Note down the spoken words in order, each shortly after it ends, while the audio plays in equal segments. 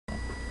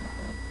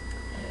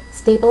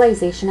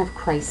Stabilization of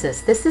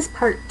crisis. This is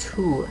part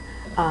 2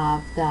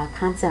 of the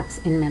concepts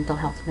in mental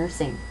health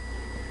nursing.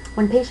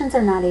 When patients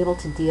are not able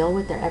to deal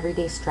with their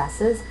everyday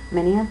stresses,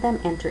 many of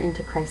them enter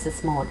into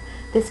crisis mode.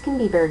 This can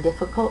be very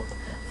difficult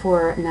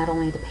for not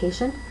only the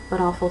patient, but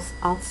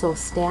also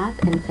staff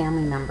and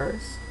family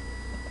members.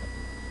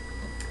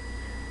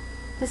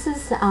 This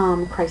is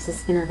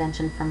crisis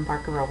intervention from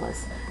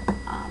Barcarolas.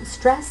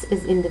 Stress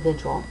is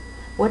individual.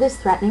 What is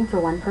threatening for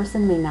one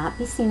person may not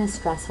be seen as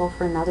stressful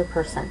for another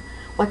person.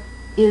 What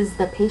is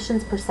the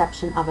patient's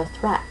perception of a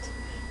threat?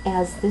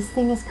 As this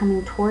thing is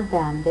coming toward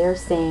them, they're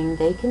saying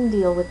they can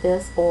deal with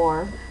this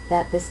or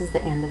that this is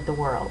the end of the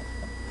world.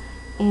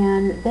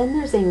 And then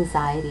there's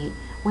anxiety.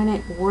 When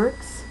it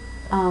works,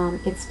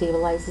 it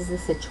stabilizes the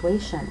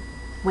situation.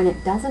 When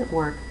it doesn't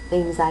work, the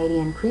anxiety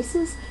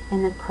increases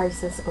and the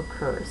crisis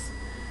occurs.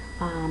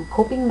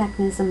 Coping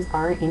mechanisms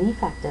are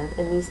ineffective,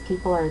 and these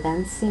people are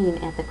then seen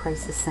at the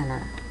crisis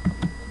center.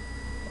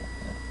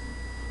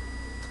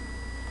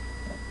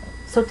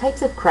 So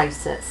types of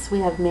crisis. We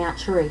have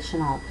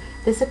maturational.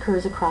 This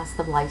occurs across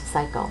the life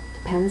cycle.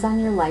 Depends on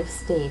your life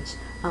stage,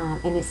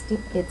 and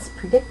it's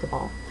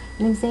predictable.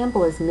 An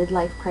example is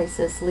midlife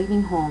crisis,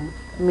 leaving home,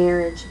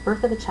 marriage,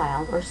 birth of a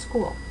child, or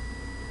school.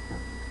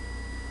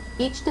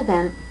 Each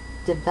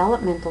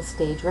developmental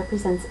stage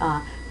represents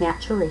a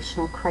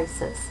maturational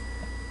crisis.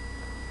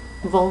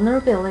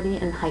 Vulnerability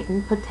and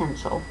heightened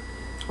potential,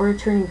 or a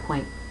turning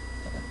point.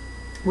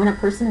 When a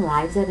person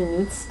arrives at a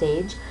new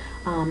stage,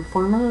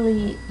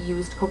 formerly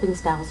used coping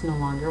styles no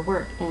longer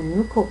work, and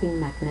new coping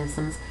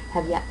mechanisms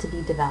have yet to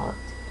be developed.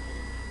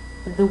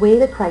 The way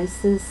the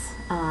crises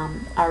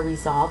are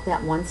resolved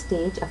at one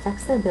stage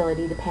affects the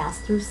ability to pass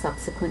through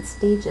subsequent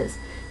stages,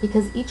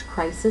 because each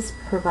crisis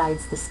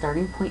provides the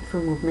starting point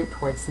for movement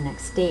towards the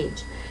next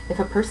stage. If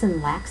a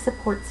person lacks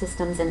support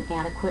systems and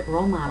adequate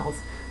role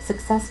models,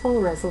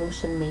 successful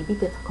resolution may be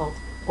difficult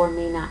or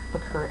may not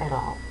occur at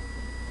all.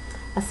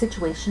 A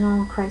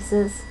situational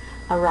crisis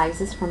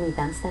arises from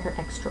events that are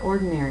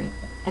extraordinary,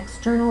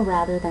 external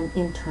rather than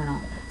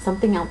internal.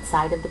 Something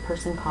outside of the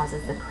person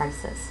causes the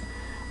crisis.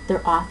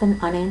 They're often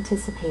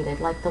unanticipated,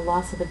 like the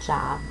loss of a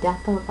job,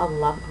 death of a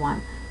loved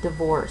one,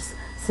 divorce,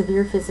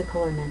 severe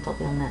physical or mental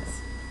illness.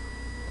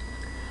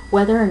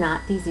 Whether or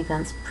not these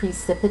events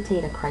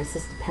precipitate a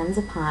crisis depends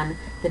upon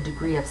the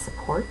degree of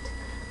support,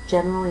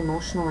 general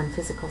emotional and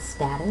physical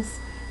status,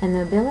 and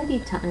the ability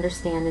to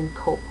understand and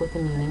cope with the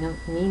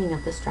meaning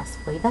of the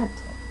stressful event.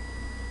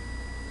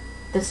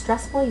 The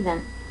stressful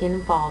event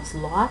involves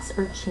loss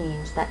or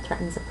change that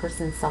threatens a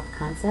person's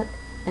self-concept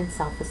and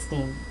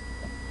self-esteem.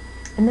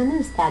 And then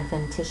there's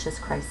adventitious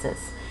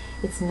crisis.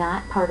 It's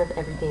not part of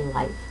everyday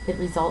life. It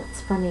results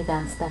from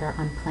events that are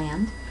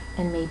unplanned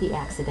and may be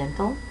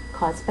accidental,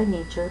 caused by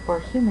nature,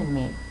 or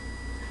human-made.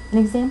 An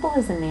example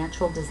is a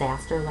natural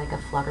disaster like a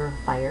flood or a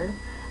fire,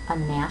 a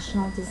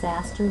national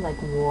disaster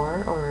like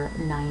war or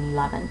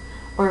 9/11,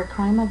 or a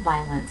crime of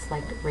violence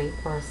like rape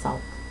or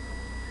assault.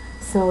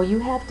 So you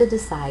have to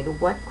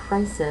decide what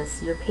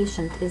crisis your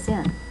patient is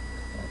in.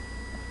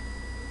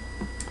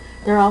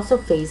 There are also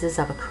phases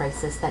of a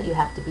crisis that you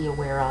have to be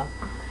aware of.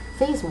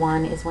 Phase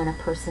 1 is when a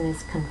person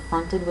is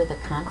confronted with a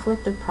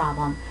conflict or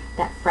problem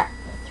that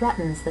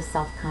threatens the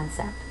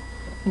self-concept,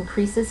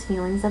 increases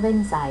feelings of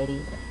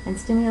anxiety, and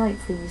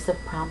stimulates the use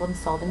of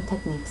problem-solving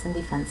techniques and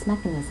defense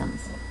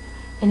mechanisms.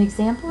 An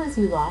example is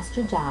you lost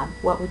your job.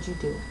 What would you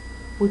do?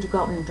 Would you go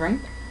out and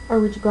drink? Or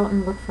would you go out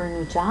and look for a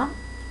new job?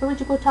 Or would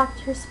you go talk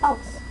to your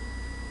spouse?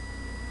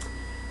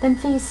 Then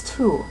phase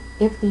 2.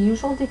 If the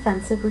usual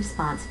defensive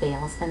response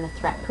fails and the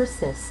threat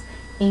persists,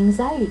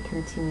 anxiety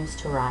continues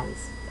to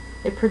rise.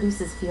 It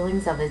produces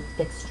feelings of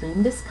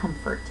extreme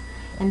discomfort,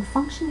 and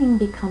functioning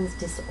becomes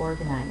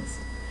disorganized.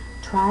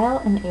 Trial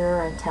and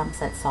error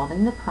attempts at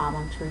solving the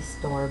problem to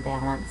restore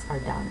balance are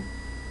done.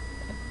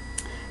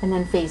 And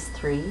then phase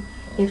 3.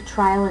 If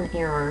trial and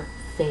error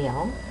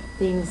fail,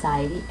 the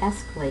anxiety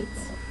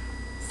escalates.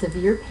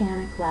 Severe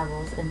panic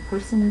levels, and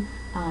person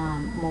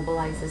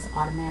mobilizes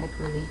automatic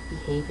relief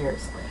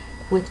behaviors,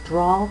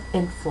 withdrawal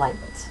and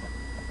flight.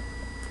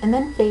 And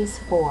then phase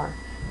 4.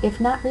 If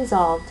not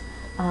resolved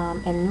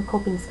and new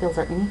coping skills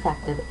are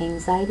ineffective,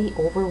 anxiety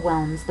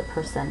overwhelms the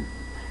person.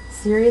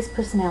 Serious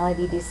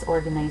personality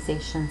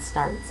disorganization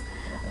starts.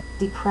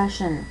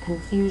 Depression,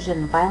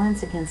 confusion,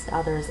 violence against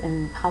others,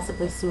 and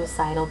possibly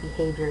suicidal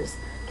behaviors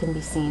can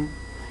be seen.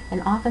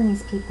 And often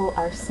these people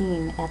are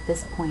seen at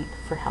this point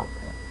for help.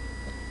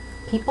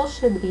 People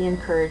should be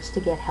encouraged to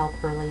get help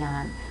early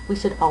on. We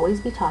should always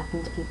be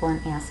talking to people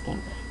and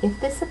asking, if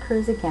this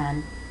occurs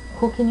again,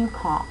 who can you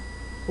call?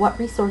 What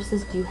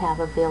resources do you have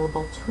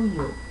available to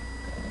you?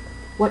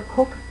 What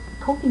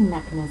coping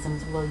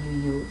mechanisms will you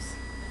use?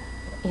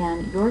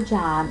 And your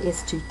job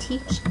is to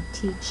teach,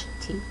 teach,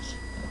 teach.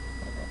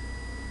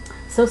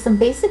 So some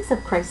basics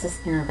of crisis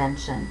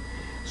intervention.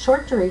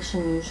 Short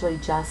duration is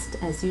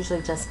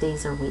usually just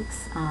days or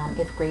weeks.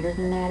 If greater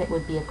than that, it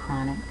would be a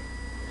chronic.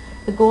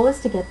 The goal is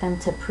to get them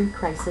to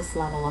pre-crisis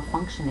level of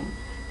functioning.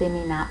 They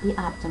may not be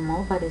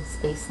optimal, but it's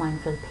baseline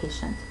for the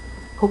patient.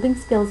 Coping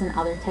skills and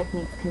other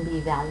techniques can be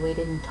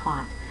evaluated and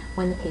taught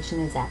when the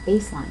patient is at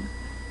baseline.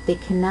 They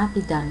cannot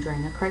be done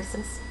during a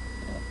crisis.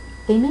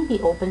 They may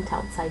be open to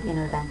outside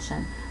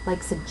intervention,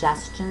 like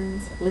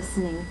suggestions,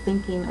 listening,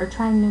 thinking, or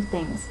trying new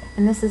things,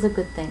 and this is a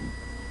good thing.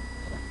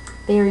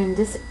 They are in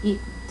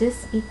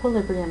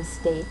disequilibrium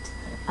state,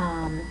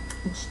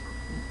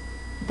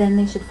 then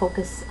they should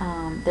focus,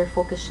 their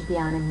focus should be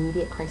on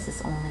immediate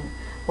crisis only.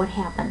 What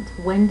happened?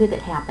 When did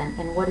it happen?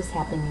 And what is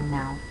happening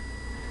now?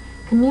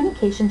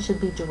 Communication should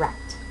be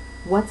direct.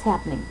 What's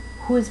happening?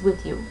 Who is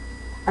with you?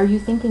 Are you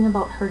thinking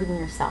about hurting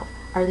yourself?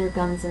 Are there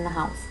guns in the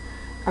house?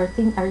 Are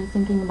you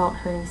thinking about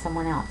hurting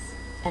someone else?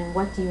 And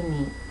what do you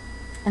need?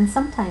 And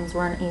sometimes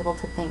we're unable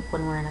to think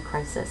when we're in a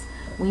crisis.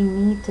 We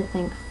need to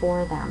think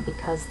for them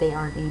because they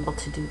aren't able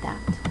to do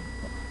that.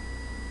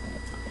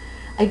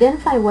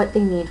 Identify what they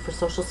need for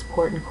social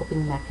support and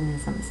coping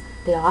mechanisms.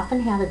 They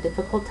often have a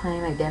difficult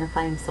time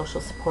identifying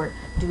social support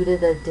due to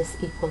the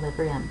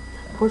disequilibrium.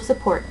 Poor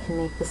support can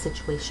make the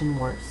situation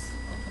worse.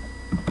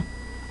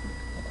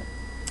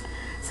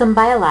 Some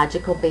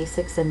biological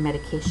basics and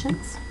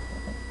medications.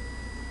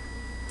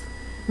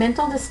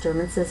 Mental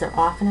disturbances are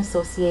often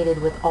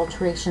associated with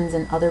alterations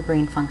in other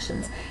brain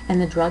functions,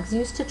 and the drugs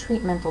used to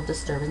treat mental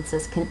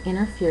disturbances can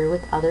interfere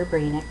with other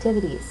brain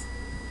activities.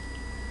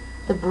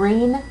 The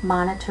brain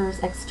monitors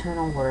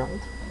external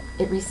world.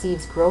 It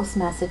receives gross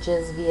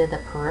messages via the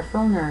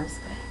peripheral nerves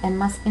and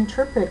must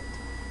interpret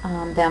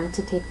them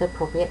to take the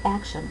appropriate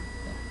action.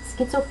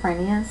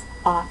 Schizophrenias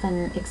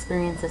often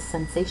experience a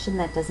sensation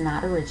that does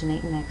not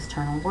originate in the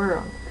external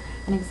world.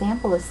 An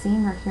example is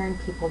seeing or hearing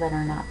people that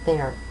are not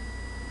there.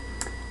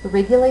 It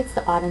regulates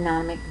the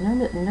autonomic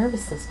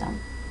nervous system.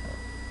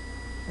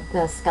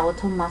 The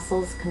skeletal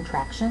muscles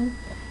contraction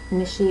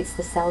initiates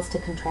the cells to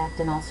contract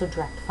and also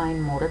direct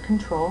fine motor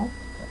control.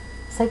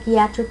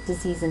 Psychiatric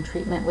disease and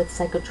treatment with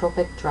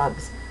psychotropic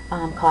drugs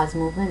cause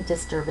movement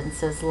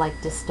disturbances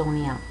like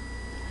dystonia.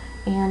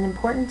 And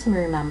important to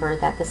remember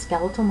that the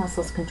skeletal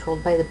muscles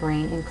controlled by the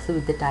brain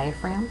include the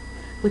diaphragm,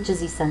 which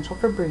is essential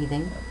for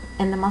breathing,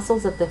 and the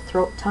muscles of the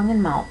throat, tongue,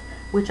 and mouth,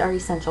 which are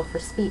essential for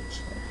speech.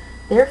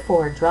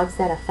 Therefore, drugs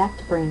that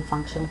affect brain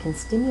function can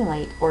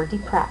stimulate or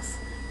depress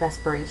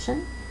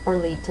respiration or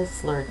lead to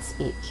slurred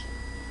speech.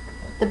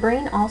 The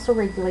brain also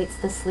regulates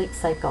the sleep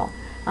cycle.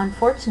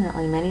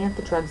 Unfortunately, many of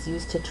the drugs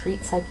used to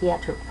treat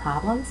psychiatric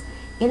problems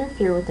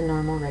interfere with the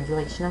normal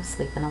regulation of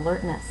sleep and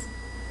alertness.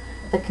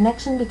 The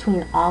connection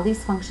between all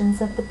these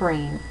functions of the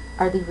brain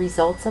are the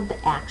results of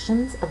the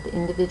actions of the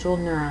individual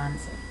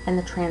neurons and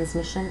the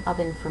transmission of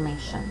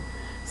information.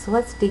 So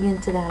let's dig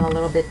into that a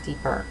little bit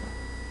deeper.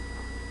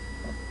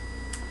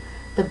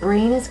 The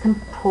brain is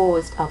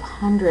composed of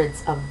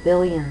hundreds of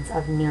billions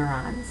of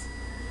neurons.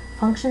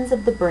 Functions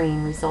of the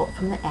brain result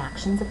from the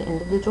actions of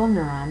individual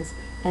neurons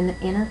and the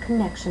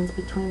interconnections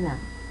between them.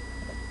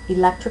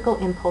 Electrical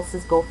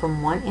impulses go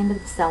from one end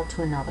of the cell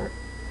to another.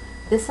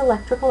 This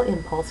electrical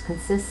impulse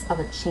consists of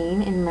a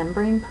chain in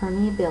membrane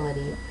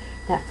permeability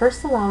that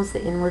first allows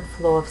the inward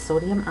flow of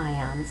sodium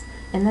ions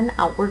and then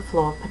the outward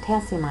flow of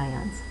potassium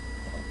ions.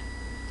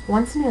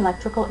 Once an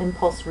electrical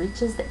impulse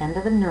reaches the end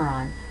of a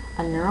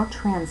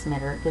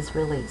neurotransmitter is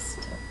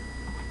released.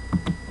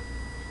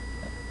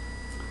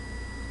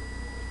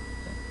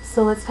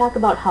 So let's talk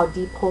about how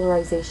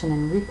depolarization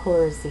and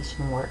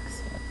repolarization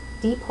works.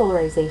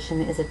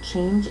 Depolarization is a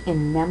change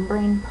in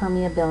membrane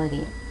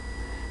permeability.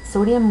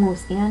 Sodium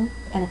moves in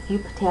and a few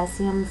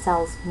potassium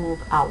cells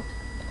move out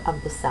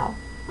of the cell.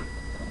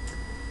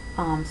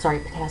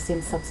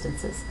 Potassium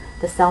substances.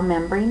 The cell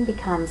membrane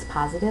becomes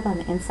positive on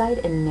the inside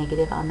and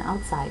negative on the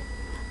outside.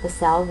 The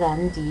cell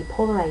then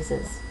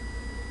depolarizes.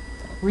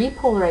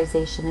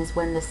 Repolarization is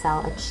when the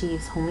cell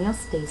achieves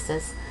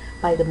homeostasis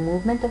by the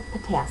movement of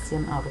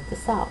potassium out of the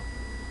cell.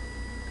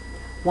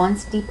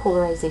 Once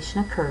depolarization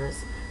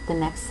occurs, the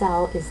next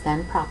cell is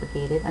then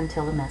propagated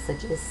until the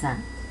message is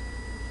sent.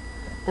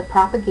 The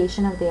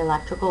propagation of the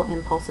electrical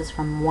impulses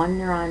from one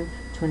neuron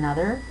to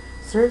another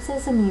serves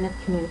as a means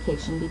of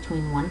communication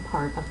between one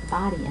part of the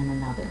body and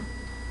another.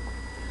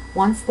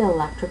 Once the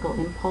electrical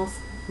impulse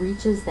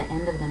reaches the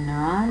end of the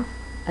neuron,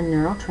 a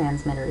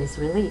neurotransmitter is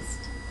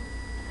released.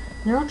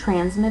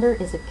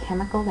 Neurotransmitter is a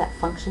chemical that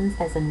functions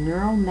as a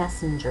neural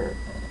messenger.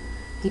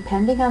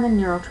 Depending on the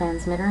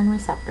neurotransmitter and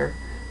receptor,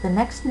 the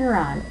next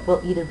neuron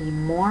will either be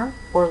more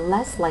or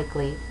less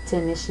likely to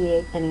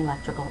initiate an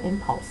electrical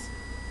impulse.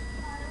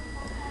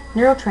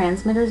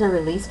 Neurotransmitters are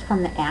released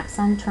from the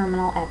axon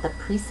terminal at the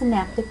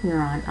presynaptic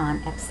neuron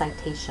on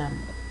excitation.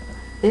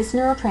 This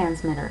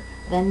neurotransmitter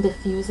then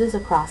diffuses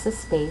across a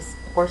space,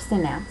 or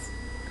synapse,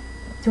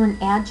 to an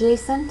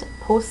adjacent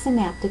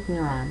postsynaptic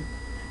neuron,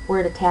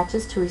 where it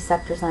attaches to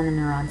receptors on the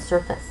neuron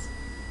surface.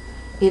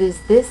 It is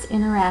this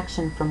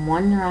interaction from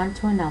one neuron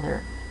to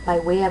another by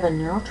way of a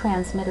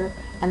neurotransmitter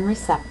and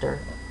receptor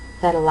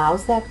that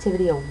allows the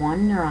activity of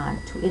one neuron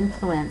to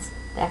influence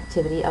the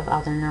activity of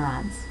other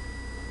neurons.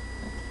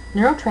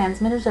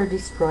 Neurotransmitters are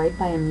destroyed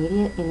by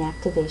immediate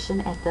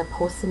inactivation at the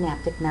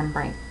postsynaptic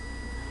membrane,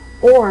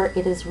 or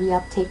it is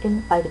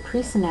reuptaken by the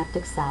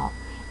presynaptic cell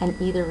and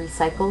either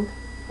recycled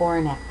or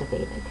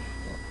inactivated.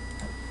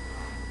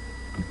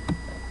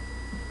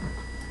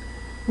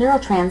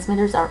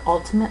 Neurotransmitters are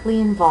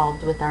ultimately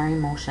involved with our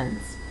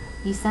emotions.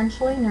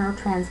 Essentially,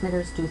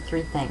 neurotransmitters do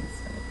three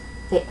things.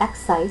 They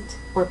excite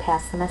or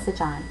pass the message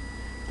on.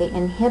 They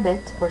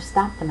inhibit or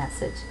stop the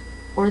message.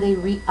 Or they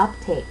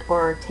reuptake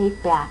or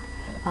take back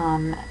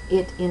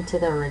it into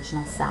the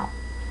original cell.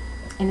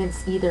 And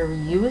it's either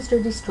reused or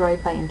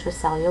destroyed by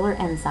intracellular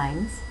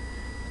enzymes.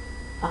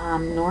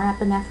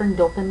 Norepinephrine,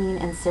 dopamine,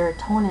 and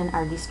serotonin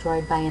are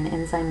destroyed by an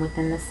enzyme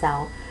within the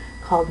cell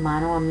called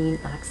monoamine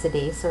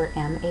oxidase, or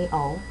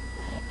MAO,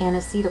 and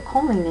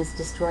acetylcholine is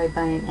destroyed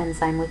by an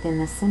enzyme within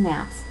the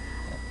synapse,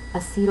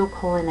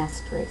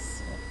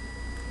 acetylcholinesterase.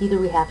 Either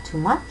we have too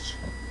much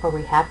or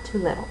we have too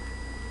little.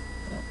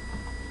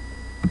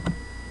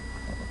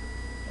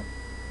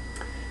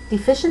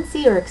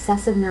 Deficiency or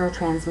excessive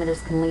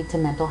neurotransmitters can lead to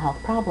mental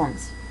health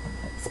problems,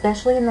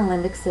 especially in the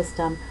limbic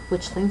system,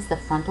 which links the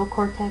frontal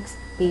cortex,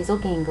 basal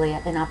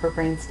ganglia, and upper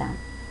brainstem.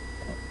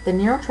 The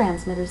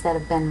neurotransmitters that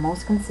have been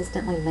most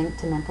consistently linked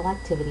to mental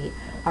activity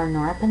are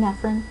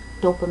norepinephrine,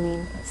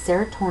 dopamine,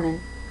 serotonin,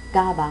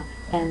 GABA,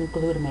 and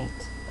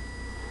glutamate.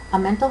 A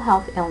mental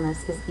health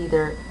illness is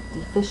either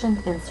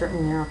deficient in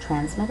certain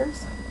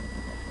neurotransmitters,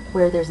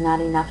 where there's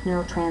not enough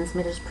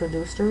neurotransmitters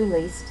produced or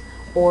released,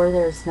 or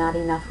there's not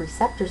enough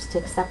receptors to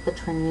accept the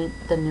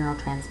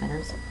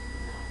neurotransmitters,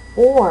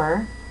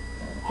 or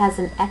has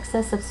an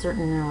excess of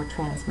certain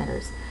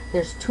neurotransmitters.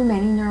 There's too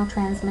many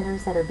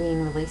neurotransmitters that are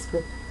being released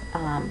with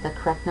the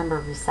correct number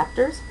of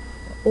receptors,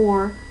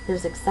 or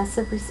there's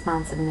excessive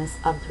responsiveness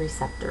of the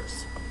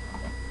receptors.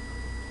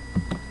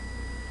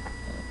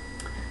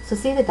 So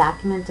see the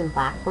document in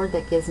Blackboard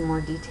that gives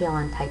more detail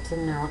on types of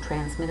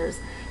neurotransmitters,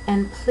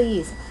 and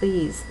please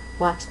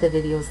watch the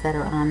videos that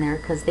are on there,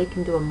 because they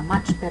can do a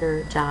much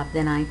better job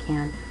than I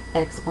can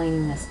at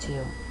explaining this to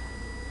you.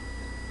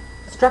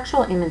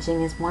 Structural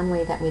imaging is one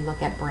way that we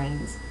look at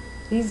brains.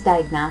 These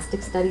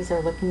diagnostic studies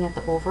are looking at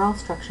the overall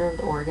structure of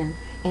the organ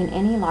and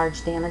any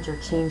large damage or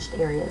changed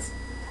areas.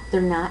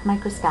 They're not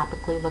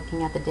microscopically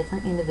looking at the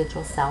different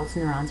individual cells,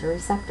 neurons, or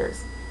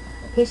receptors.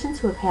 Patients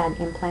who have had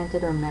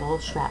implanted or metal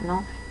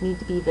shrapnel need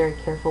to be very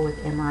careful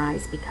with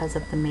MRIs because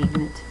of the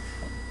magnet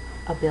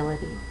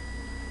ability.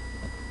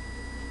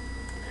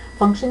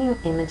 Functioning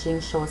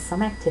imaging shows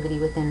some activity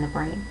within the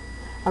brain.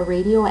 A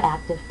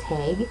radioactive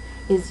tag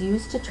is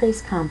used to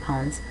trace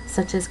compounds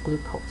such as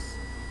glucose.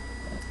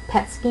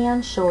 PET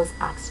scan shows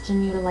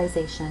oxygen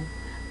utilization,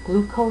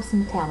 glucose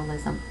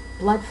metabolism,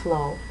 blood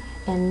flow,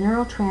 and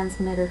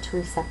neurotransmitter to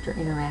receptor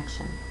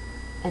interaction.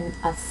 And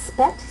a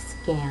SPET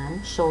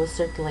scan shows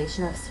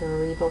circulation of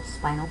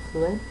cerebrospinal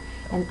fluid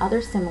and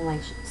other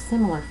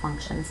similar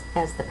functions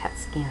as the PET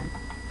scan.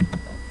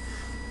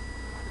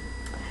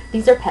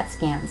 These are PET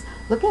scans.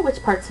 Look at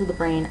which parts of the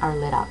brain are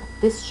lit up.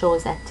 This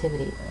shows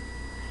activity.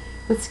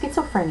 With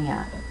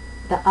schizophrenia,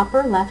 the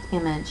upper left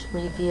image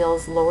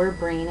reveals lower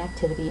brain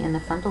activity in the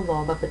frontal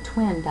lobe of a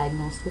twin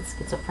diagnosed with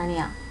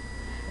schizophrenia.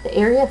 The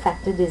area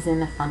affected is in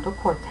the frontal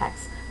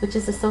cortex, which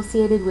is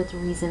associated with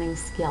reasoning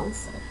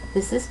skills.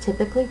 This is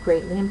typically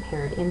greatly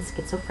impaired in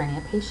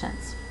schizophrenia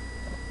patients.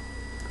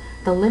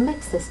 The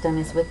limbic system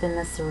is within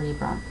the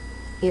cerebrum.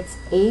 It's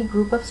a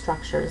group of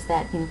structures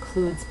that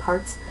includes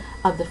parts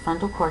of the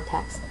frontal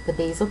cortex, the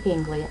basal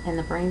ganglia, and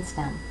the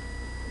brainstem.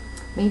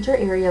 Major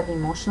area of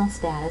emotional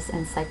status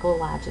and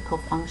psychological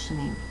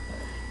functioning.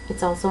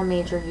 It's also a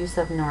major use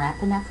of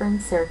norepinephrine,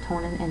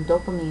 serotonin, and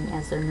dopamine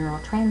as their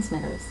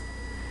neurotransmitters.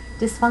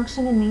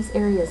 Dysfunction in these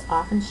areas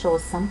often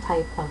shows some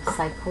type of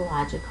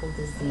psychological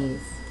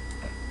disease.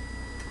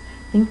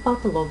 Think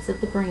about the lobes of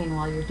the brain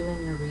while you're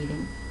doing your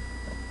reading.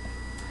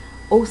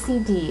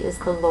 OCD is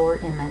the lower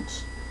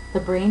image. The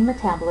brain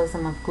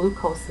metabolism of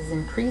glucose is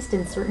increased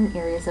in certain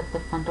areas of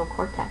the frontal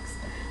cortex.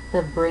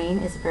 The brain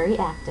is very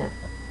active.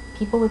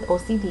 People with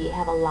OCD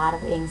have a lot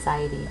of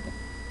anxiety.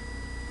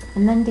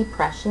 And then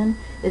depression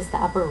is the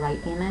upper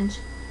right image.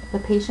 The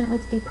patient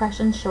with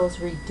depression shows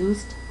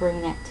reduced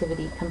brain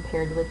activity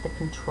compared with the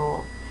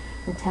control,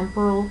 and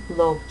temporal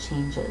lobe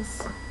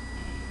changes.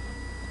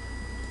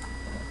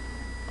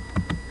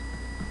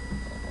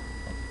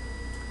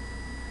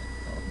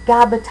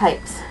 GABA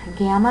types,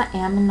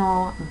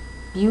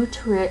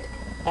 gamma-aminobutyric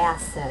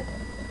acid.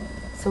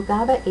 So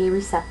GABA A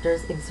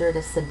receptors exert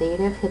a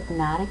sedative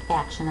hypnotic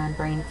action on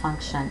brain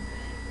function.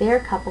 They are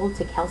coupled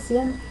to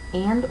calcium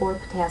and or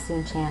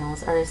potassium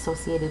channels, are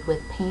associated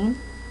with pain,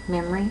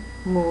 memory,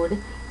 mood,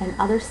 and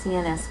other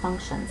CNS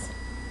functions.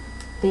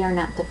 They are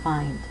not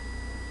defined.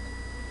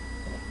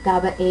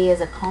 GABA A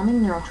is a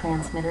calming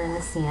neurotransmitter in the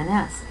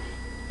CNS.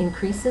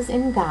 Increases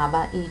in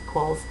GABA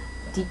equals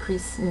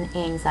decrease in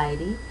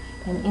anxiety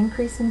and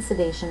increase in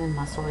sedation and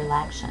muscle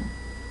relaxation.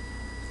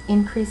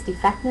 Increased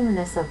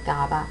effectiveness of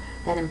GABA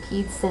that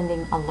impedes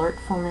sending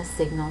alertfulness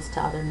signals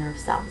to other nerve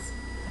cells.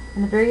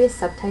 And the various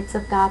subtypes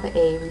of GABA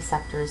A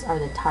receptors are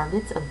the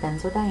targets of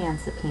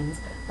benzodiazepines,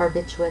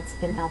 barbiturates,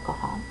 and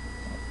alcohol.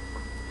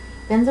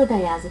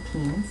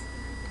 Benzodiazepines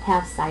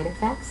have side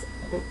effects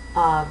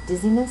of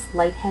dizziness,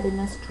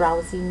 lightheadedness,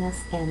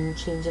 drowsiness, and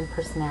change in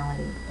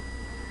personality.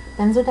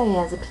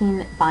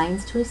 Benzodiazepine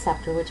binds to a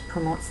receptor which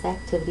promotes the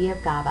activity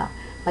of GABA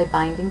by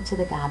binding to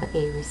the GABA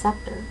A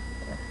receptor.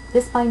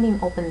 This binding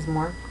opens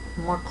more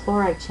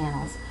chloride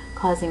channels,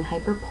 causing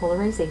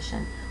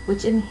hyperpolarization,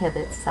 which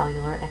inhibits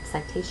cellular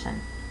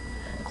excitation.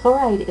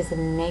 Chloride is a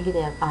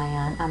negative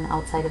ion on the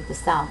outside of the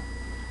cell.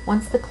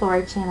 Once the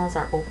chloride channels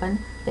are open,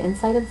 the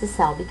inside of the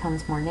cell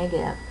becomes more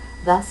negative,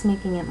 thus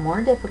making it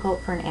more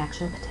difficult for an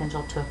action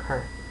potential to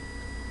occur.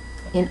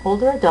 In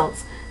older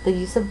adults, the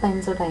use of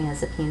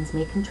benzodiazepines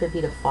may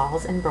contribute to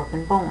falls and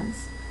broken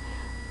bones.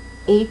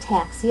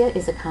 Ataxia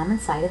is a common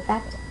side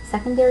effect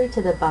secondary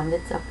to the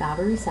abundance of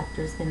GABA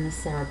receptors in the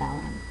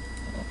cerebellum.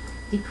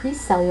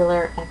 Decreased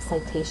cellular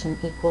excitation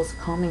equals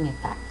calming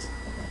effect,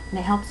 and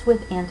it helps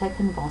with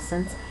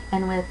anticonvulsants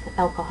and with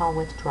alcohol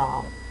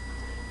withdrawal.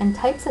 And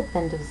types of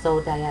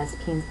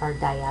benzodiazepines are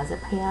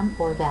diazepam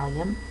or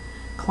Valium,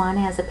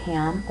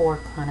 clonazepam or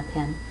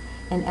Klonopin,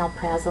 and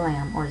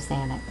alprazolam or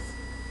Xanax.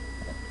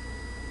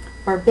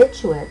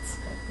 Barbiturates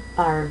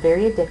are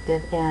very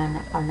addictive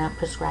and are not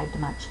prescribed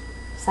much.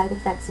 Side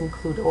effects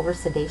include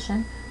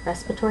oversedation,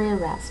 respiratory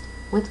arrest,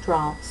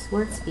 withdrawal,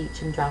 slurred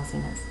speech, and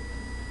drowsiness.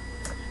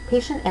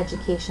 Patient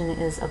education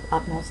is of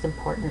utmost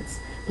importance.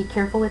 Be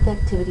careful with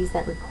activities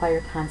that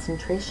require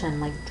concentration,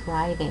 like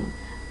driving,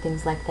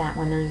 things like that,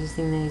 when they're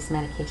using these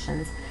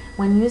medications.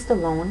 When used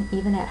alone,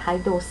 even at high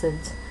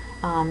dosage,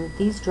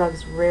 these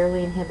drugs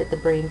rarely inhibit the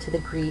brain to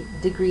the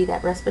degree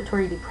that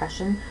respiratory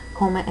depression,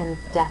 coma, and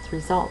death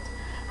result.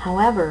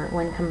 However,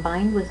 when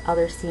combined with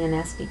other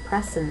CNS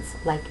depressants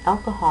like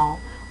alcohol,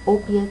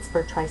 opiates,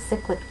 or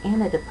tricyclic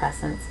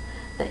antidepressants,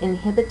 the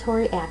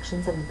inhibitory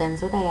actions of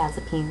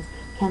benzodiazepines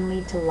can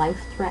lead to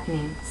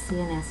life-threatening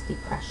CNS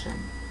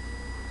depression.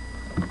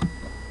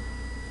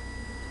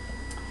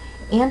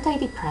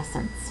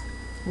 Antidepressants.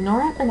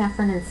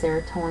 Norepinephrine and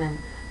serotonin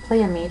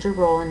play a major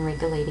role in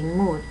regulating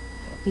mood.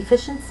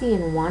 Deficiency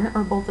in one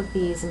or both of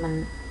these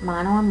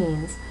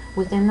monoamines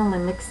within the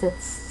limbic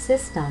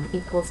system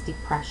equals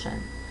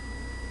depression.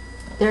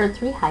 There are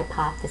three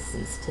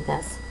hypotheses to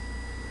this.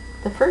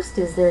 The first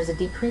is there is a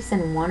decrease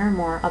in one or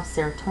more of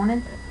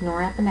serotonin,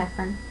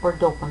 norepinephrine, or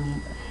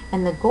dopamine,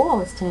 and the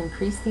goal is to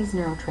increase these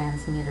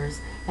neurotransmitters,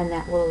 and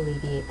that will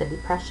alleviate the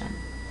depression.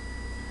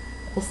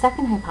 The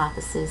second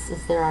hypothesis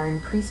is there are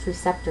increased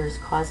receptors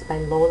caused by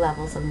low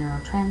levels of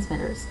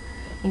neurotransmitters.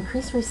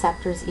 Increased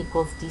receptors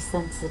equals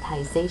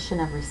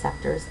desensitization of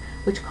receptors,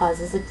 which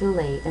causes a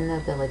delay in the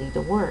ability to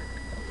work.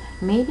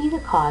 May be the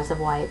cause of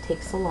why it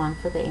takes so long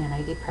for the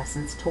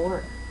antidepressants to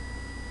work.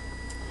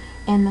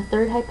 And the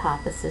third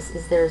hypothesis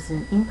is there is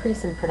an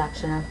increase in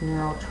production of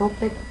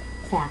neurotropic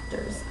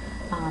factors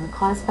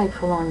caused by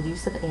prolonged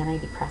use of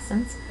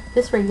antidepressants.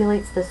 This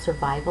regulates the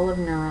survival of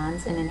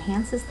neurons and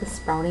enhances the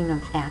sprouting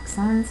of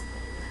axons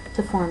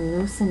to form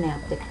new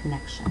synaptic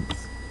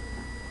connections.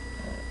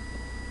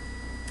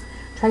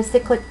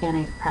 Tricyclic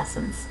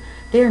antidepressants.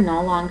 They are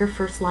no longer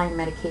first-line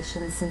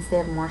medications since they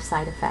have more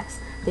side effects.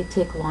 They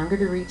take longer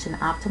to reach an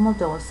optimal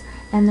dose,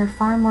 and they're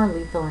far more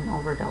lethal in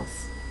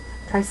overdose.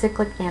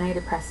 Tricyclic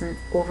antidepressant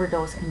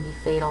overdose can be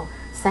fatal,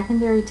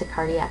 secondary to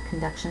cardiac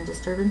conduction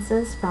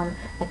disturbances from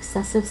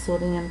excessive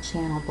sodium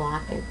channel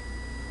blockade.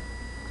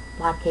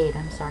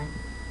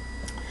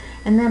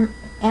 And then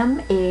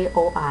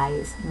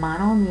MAOIs,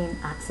 monoamine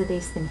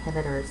oxidase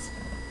inhibitors.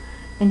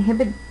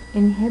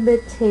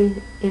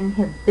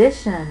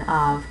 Inhibition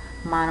of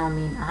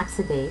monoamine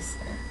oxidase,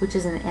 which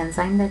is an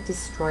enzyme that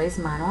destroys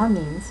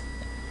monoamines,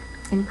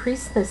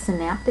 increase the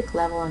synaptic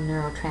level of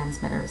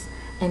neurotransmitters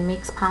and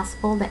makes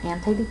possible the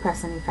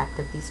antidepressant effect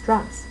of these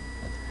drugs.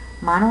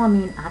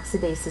 Monoamine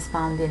oxidase is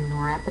found in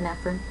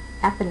norepinephrine,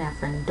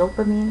 epinephrine,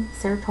 dopamine,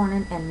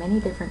 serotonin, and many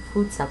different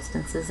food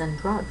substances and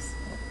drugs.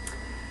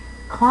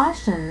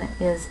 Caution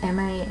is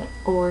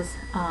MAOs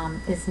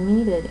is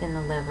needed in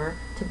the liver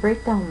to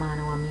break down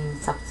monoamine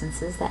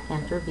substances that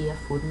enter via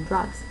food and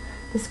drugs.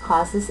 This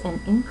causes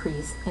an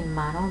increase in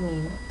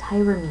monoamine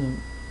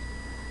tyramine.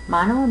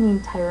 Monoamine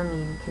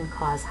tyramine can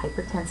cause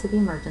hypertensive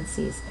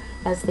emergencies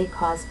as they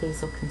cause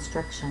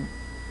vasoconstriction.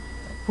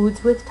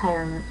 Foods with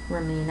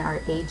tyramine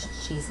are aged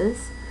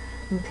cheeses,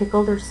 and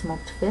pickled or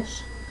smoked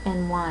fish,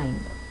 and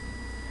wine.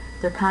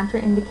 They're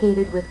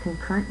contraindicated with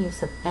concurrent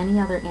use of any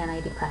other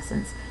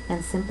antidepressants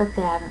and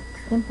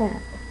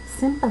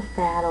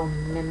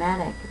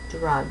sympathomimetic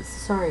drugs.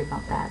 Sorry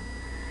about that.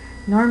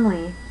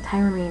 Normally,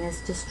 tyramine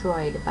is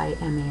destroyed by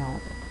MAO.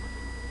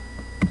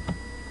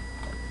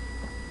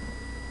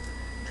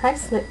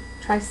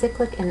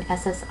 Tricyclic and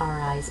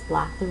SSRIs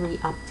block the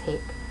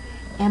reuptake.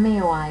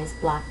 MAOIs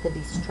block the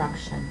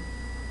destruction.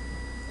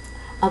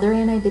 Other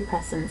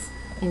antidepressants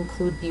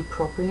include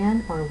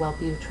bupropion, or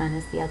Wellbutrin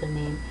is the other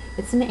name.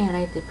 It's an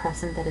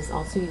antidepressant that is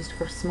also used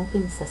for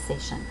smoking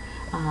cessation.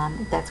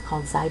 That's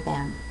called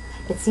Zyban.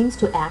 It seems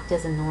to act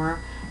as a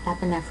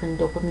norepinephrine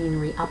dopamine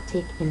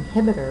reuptake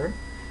inhibitor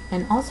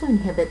and also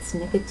inhibits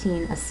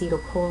nicotine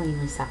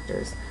acetylcholine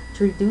receptors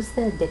to reduce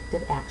the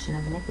addictive action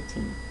of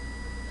nicotine.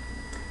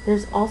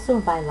 There's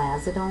also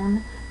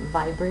vilazodone.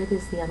 Vibrid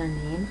is the other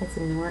name. It's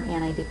a newer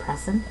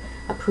antidepressant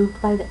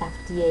approved by the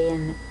FDA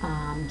in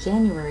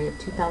January of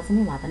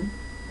 2011.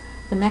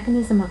 The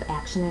mechanism of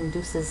action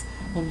induces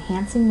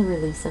enhancing the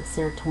release of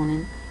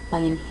serotonin by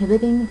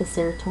inhibiting the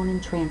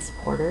serotonin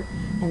transporter,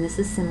 and this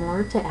is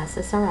similar to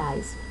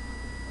SSRIs,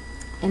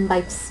 and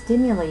by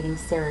stimulating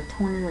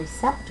serotonin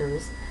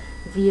receptors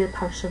via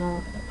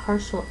partial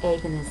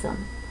agonism.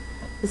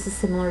 This is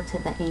similar to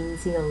the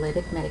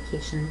anxiolytic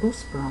medication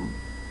buspirone.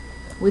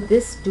 With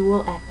this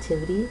dual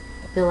activity,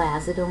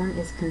 vilazodone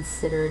is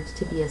considered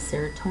to be a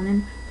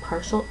serotonin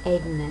partial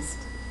agonist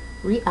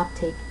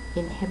reuptake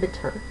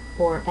inhibitor,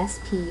 or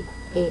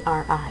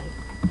SPARI.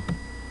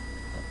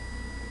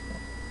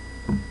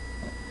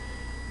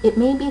 It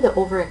may be the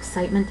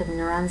overexcitement of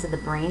neurons of the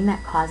brain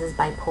that causes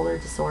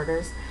bipolar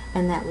disorders,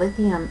 and that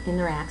lithium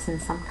interacts in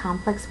some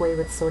complex way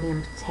with sodium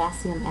and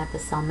potassium at the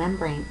cell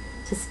membrane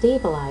to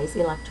stabilize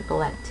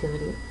electrical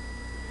activity.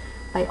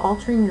 By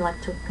altering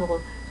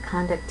electrical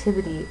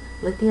conductivity,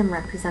 lithium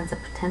represents a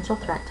potential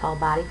threat to all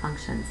body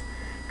functions: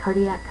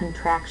 cardiac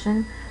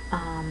contraction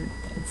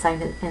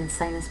and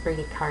sinus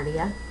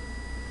bradycardia.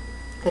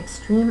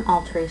 Extreme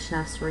alteration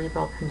of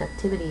cerebral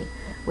conductivity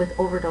with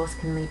overdose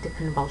can lead to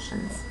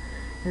convulsions.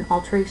 An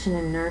alteration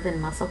in nerve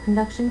and muscle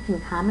conduction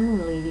can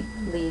commonly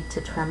lead to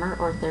tremor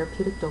or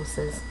therapeutic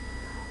doses,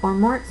 or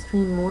more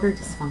extreme motor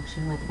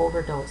dysfunction with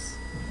overdose.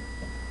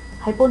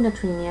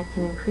 Hyponatremia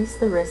can increase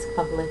the risk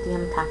of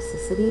lithium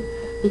toxicity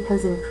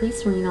because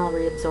increased renal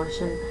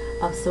reabsorption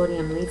of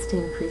sodium leads to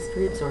increased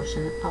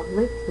reabsorption of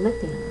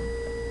lithium.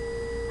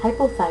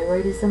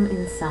 Hypothyroidism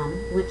in some,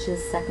 which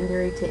is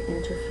secondary to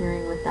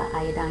interfering with the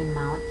iodine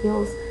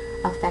molecules,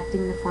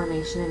 affecting the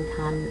formation and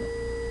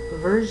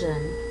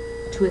conversion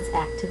to its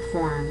active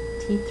form,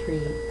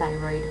 T3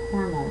 thyroid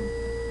hormone.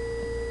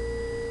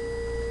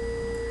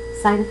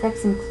 Side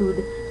effects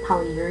include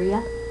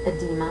polyuria,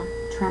 edema,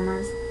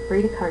 tremors,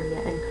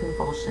 bradycardia, and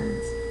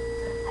convulsions.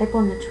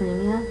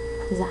 Hyponatremia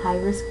is a high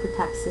risk for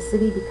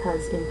toxicity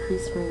because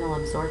increased renal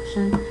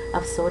absorption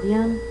of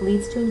sodium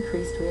leads to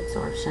increased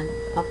reabsorption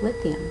of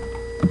lithium.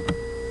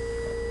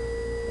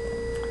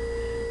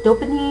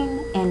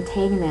 Dopamine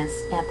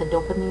antagonists at the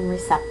dopamine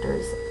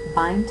receptors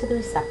bind to the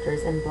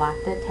receptors and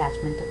block the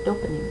attachment of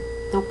dopamine,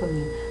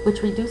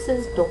 which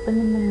reduces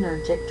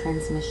dopaminergic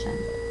transmission.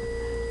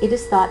 It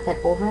is thought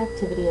that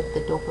overactivity of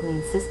the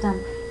dopamine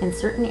system in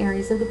certain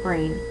areas of the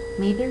brain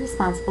may be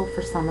responsible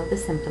for some of the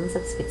symptoms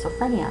of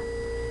schizophrenia.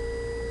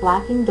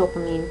 Blocking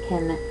dopamine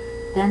can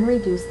then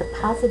reduce the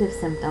positive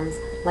symptoms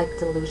like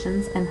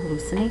delusions and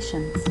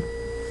hallucinations.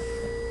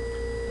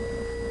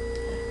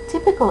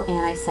 Typical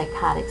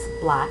antipsychotics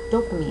block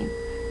dopamine,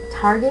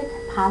 target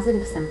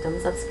positive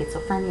symptoms of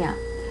schizophrenia,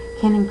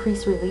 can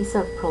increase release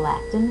of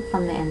prolactin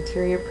from the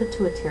anterior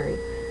pituitary,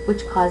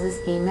 which causes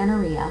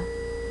amenorrhea,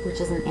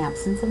 which is an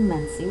absence of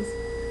menses,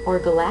 or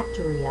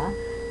galactorrhea,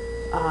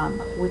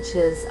 which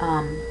is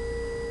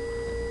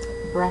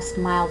breast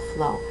mild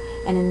flow.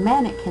 And in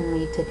men, it can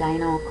lead to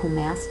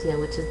gynecomastia,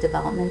 which is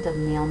development of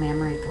male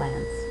mammary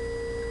glands.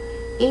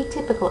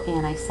 Atypical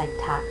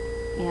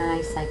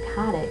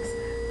antipsychotics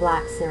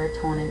block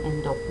serotonin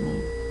and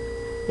dopamine.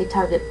 They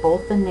target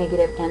both the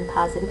negative and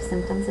positive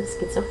symptoms of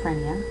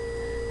schizophrenia.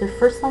 They're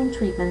first-line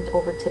treatment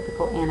over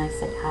typical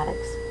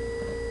antipsychotics.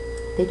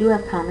 They do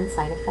have common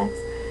side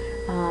effects,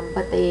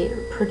 but they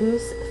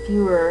produce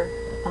fewer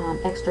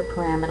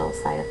extrapyramidal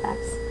side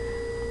effects.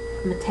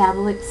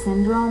 Metabolic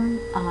syndrome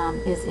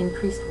is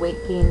increased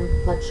weight gain,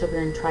 blood sugar,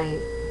 and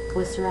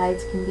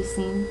triglycerides can be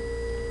seen.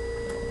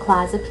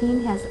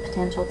 Clozapine has the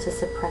potential to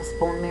suppress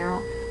bone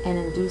marrow and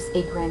induce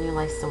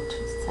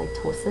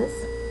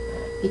agranulocytosis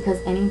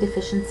because any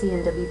deficiency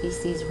in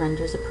WBCs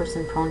renders a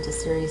person prone to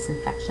serious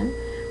infection.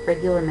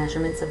 Regular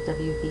measurements of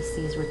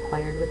WBC is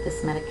required with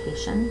this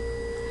medication.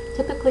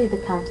 Typically, the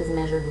count is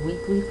measured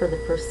weekly for the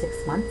first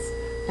 6 months,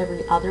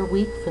 every other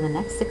week for the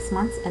next 6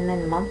 months, and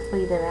then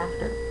monthly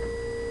thereafter.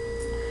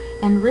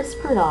 And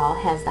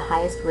risperidone has the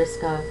highest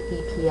risk of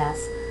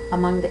EPS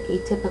among the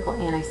atypical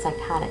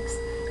antipsychotics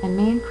and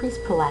may increase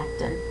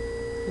prolactin,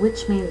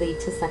 which may lead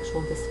to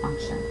sexual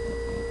dysfunction.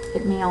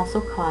 It may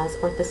also cause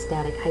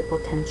orthostatic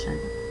hypotension.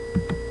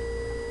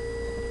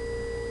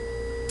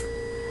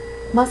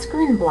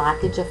 Muscarine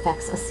blockage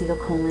affects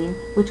acetylcholine,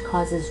 which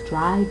causes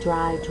dry.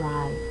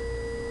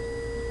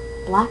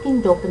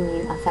 Blocking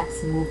dopamine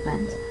affects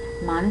movement.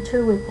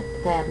 Monitor with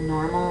the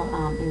abnormal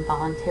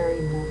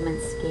involuntary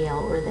movement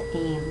scale, or the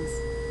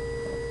AIMS.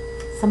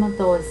 Some of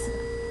those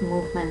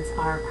movements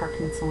are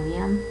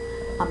Parkinsonian,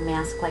 a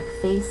mask-like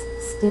face,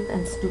 stiff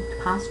and stooped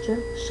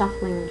posture,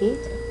 shuffling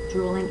gait,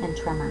 drooling, and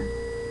tremor.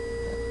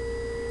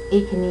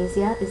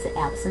 Akinesia is the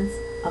absence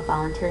of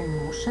voluntary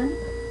motion.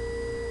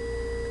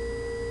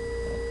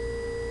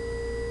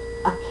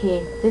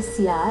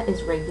 Akathisia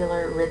is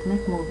regular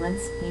rhythmic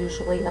movements,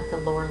 usually of the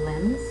lower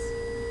limbs,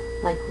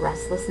 like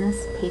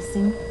restlessness,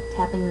 pacing,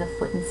 tapping the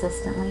foot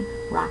incessantly,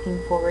 rocking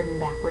forward and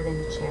backward in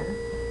a chair.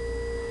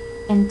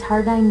 And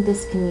tardive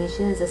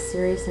dyskinesia is a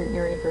serious and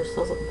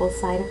irreversible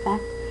side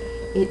effect.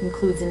 It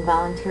includes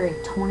involuntary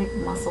tonic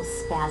muscle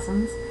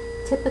spasms,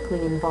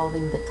 typically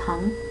involving the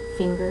tongue,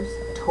 fingers,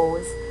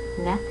 toes,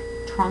 neck,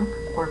 trunk,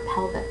 or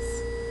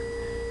pelvis.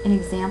 An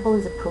example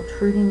is a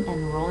protruding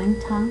and rolling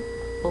tongue,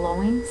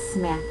 blowing,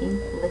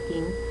 smacking,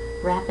 licking,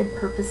 rapid,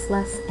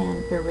 purposeless,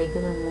 and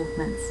irregular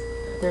movements.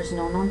 There's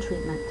no known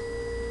treatment.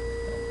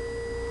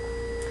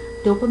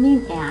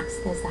 Dopamine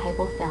acts as the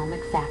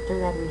hypothalamic factor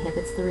that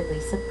inhibits the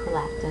release of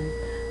prolactin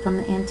from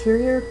the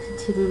anterior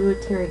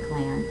pituitary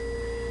gland.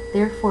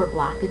 Therefore,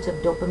 blockage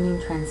of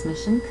dopamine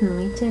transmission can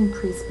lead to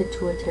increased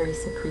pituitary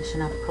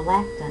secretion of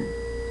prolactin.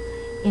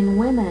 In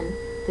women,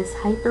 this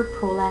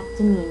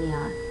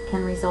hyperprolactinemia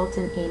can result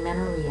in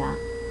amenorrhea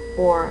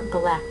or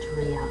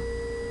galactorrhea.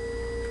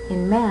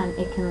 In men,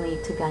 it can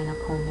lead to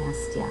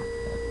gynecomastia.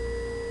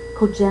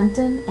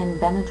 Cogentin and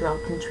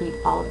Benadryl can treat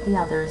all of the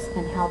others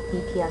and help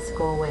EPS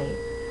go away.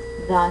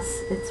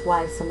 Thus, it's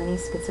why so many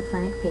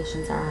schizophrenic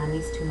patients are on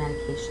these two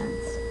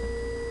medications.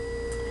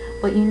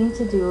 What you need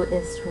to do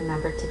is to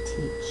remember to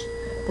teach.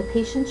 The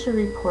patient should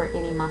report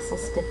any muscle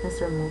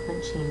stiffness or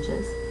movement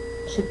changes,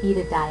 should eat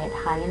a diet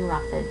high in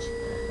roughage,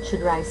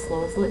 should rise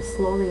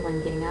slowly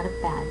when getting out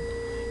of bed,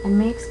 and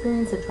may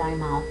experience a dry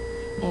mouth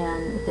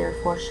and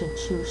therefore should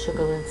chew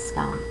sugarless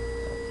gum.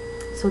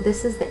 So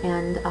this is the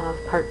end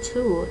of part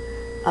 2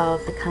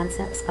 of the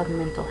concepts of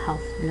mental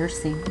health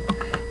nursing.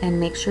 And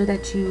make sure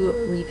that you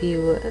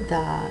review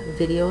the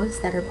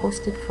videos that are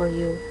posted for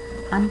you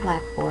on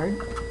Blackboard,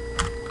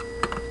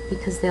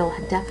 because they'll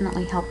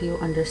definitely help you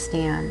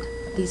understand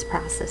these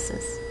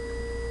processes.